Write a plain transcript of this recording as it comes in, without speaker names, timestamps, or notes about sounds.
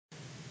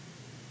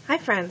Hi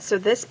friends, so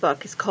this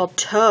book is called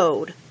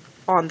Toad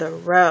on the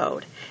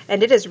Road,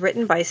 and it is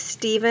written by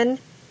Stephen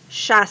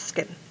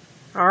Shaskin.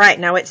 Alright,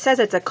 now it says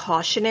it's a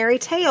cautionary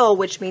tale,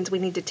 which means we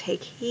need to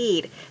take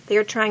heed. They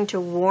are trying to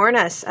warn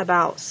us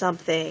about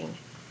something.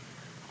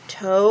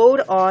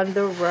 Toad on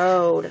the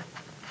Road.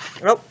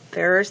 Oh,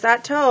 there's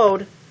that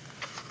toad.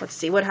 Let's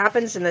see what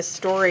happens in this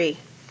story.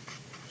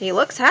 He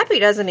looks happy,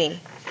 doesn't he?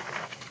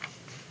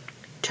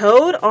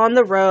 Toad on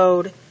the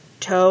road.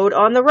 Toad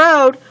on the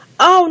road.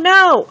 Oh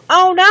no!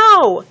 Oh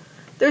no!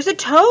 There's a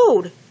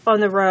toad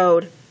on the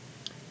road.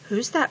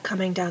 Who's that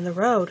coming down the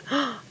road?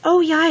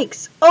 Oh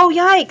yikes! Oh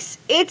yikes!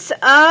 It's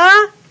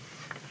a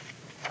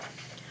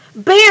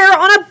bear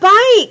on a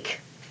bike!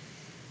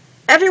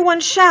 Everyone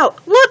shout,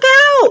 "Look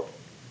out!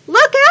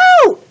 Look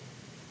out!"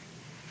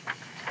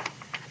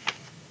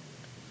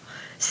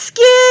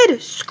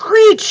 Skid!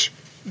 Screech!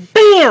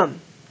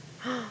 Bam!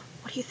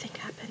 What do you think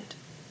happened?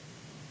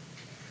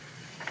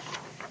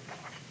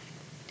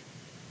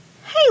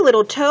 Hey,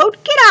 little toad,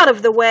 get out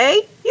of the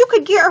way. You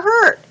could get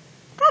hurt.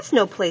 That's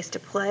no place to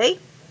play.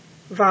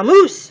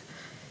 Vamoose!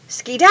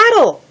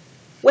 Skedaddle!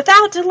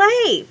 Without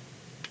delay.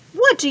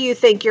 What do you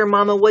think your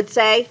mama would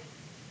say?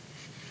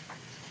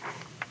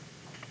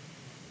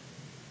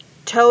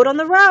 Toad on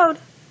the road.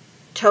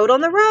 Toad on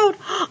the road.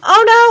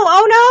 Oh no!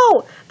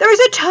 Oh no! There's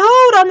a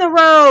toad on the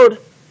road!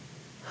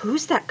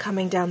 Who's that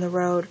coming down the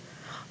road?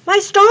 My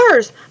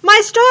stars! My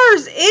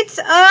stars! It's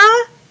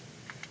a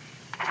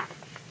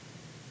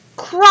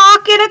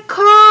croc in a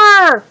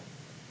car!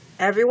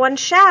 Everyone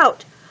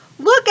shout,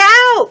 "Look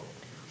out!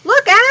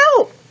 Look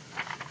out!"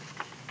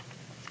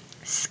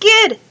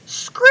 Skid!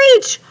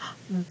 Screech!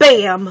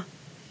 Bam!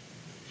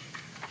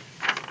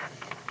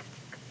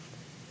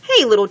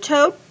 Hey, little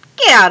toad,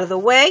 get out of the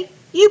way.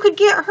 You could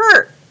get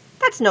hurt.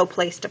 That's no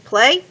place to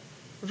play.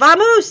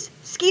 Vamoose!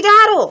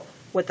 Skedaddle!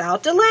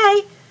 Without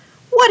delay.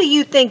 What do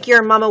you think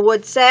your mama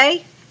would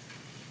say?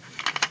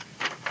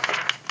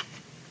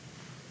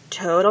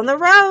 Toad on the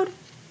road.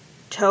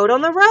 Toad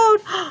on the road.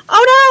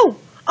 Oh no!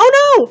 Oh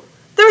no!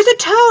 There's a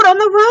toad on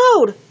the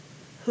road!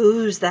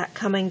 Who's that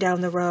coming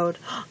down the road?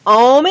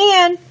 Oh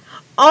man!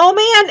 Oh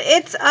man!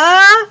 It's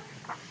a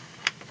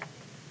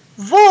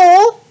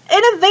vole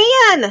in a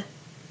van!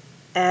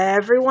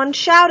 Everyone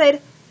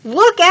shouted,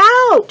 "Look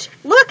out!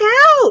 Look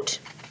out!"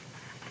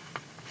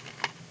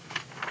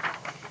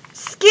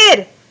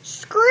 Skid!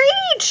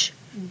 Screech!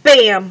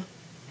 Bam!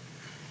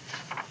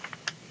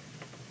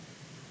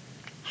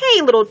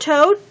 Hey, little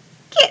toad,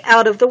 get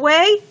out of the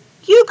way.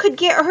 You could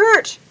get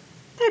hurt.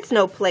 That's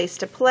no place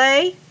to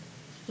play.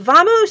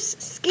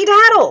 Vamoose!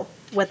 Skedaddle!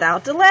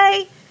 Without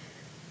delay.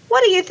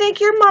 What do you think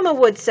your mama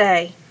would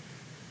say?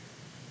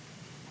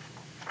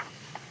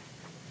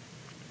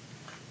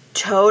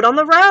 Toad on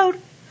the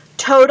road.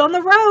 Toad on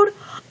the road.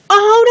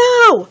 Oh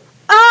no!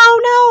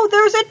 Oh no!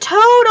 There's a toad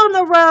on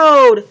the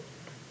road!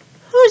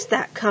 Who's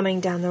that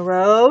coming down the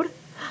road?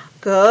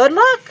 Good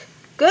luck!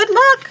 Good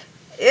luck!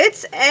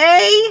 It's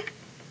a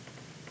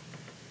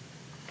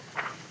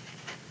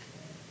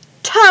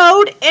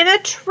toad in a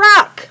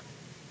truck!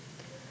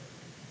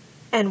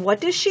 And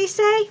what does she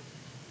say?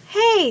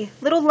 Hey,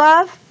 little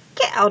love,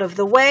 get out of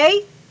the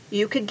way.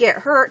 You could get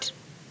hurt.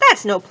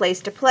 That's no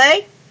place to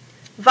play.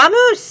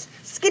 Vamoose!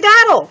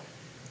 Skedaddle!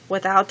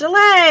 Without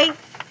delay.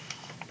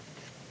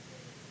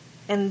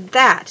 And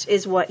that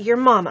is what your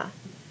mama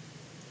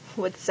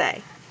would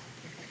say.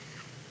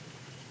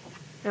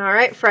 All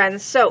right,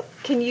 friends, so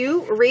can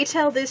you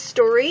retell this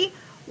story?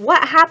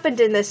 What happened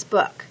in this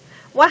book?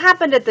 What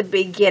happened at the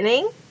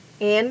beginning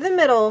and the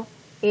middle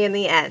and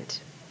the end?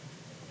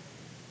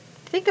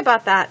 Think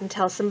about that and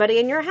tell somebody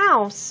in your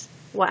house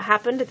what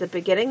happened at the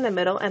beginning, the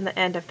middle, and the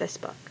end of this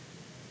book.